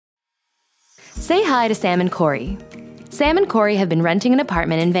Say hi to Sam and Corey. Sam and Corey have been renting an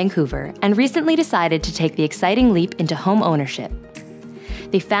apartment in Vancouver and recently decided to take the exciting leap into home ownership.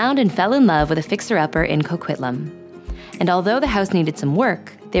 They found and fell in love with a fixer-upper in Coquitlam. And although the house needed some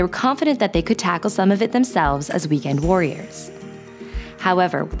work, they were confident that they could tackle some of it themselves as weekend warriors.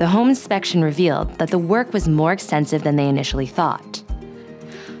 However, the home inspection revealed that the work was more extensive than they initially thought.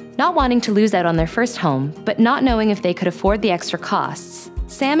 Not wanting to lose out on their first home, but not knowing if they could afford the extra costs,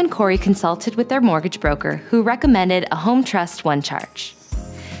 Sam and Corey consulted with their mortgage broker, who recommended a Home Trust One Charge.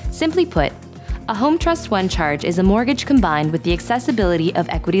 Simply put, a Home Trust One Charge is a mortgage combined with the accessibility of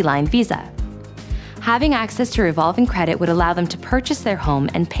Equityline Visa. Having access to revolving credit would allow them to purchase their home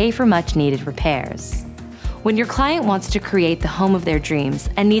and pay for much-needed repairs. When your client wants to create the home of their dreams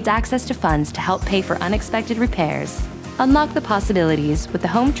and needs access to funds to help pay for unexpected repairs, unlock the possibilities with the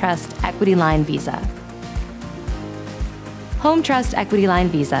Home Trust Equityline Visa. Home Trust Equityline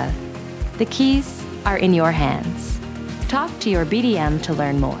Visa. The keys are in your hands. Talk to your BDM to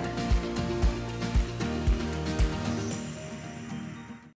learn more.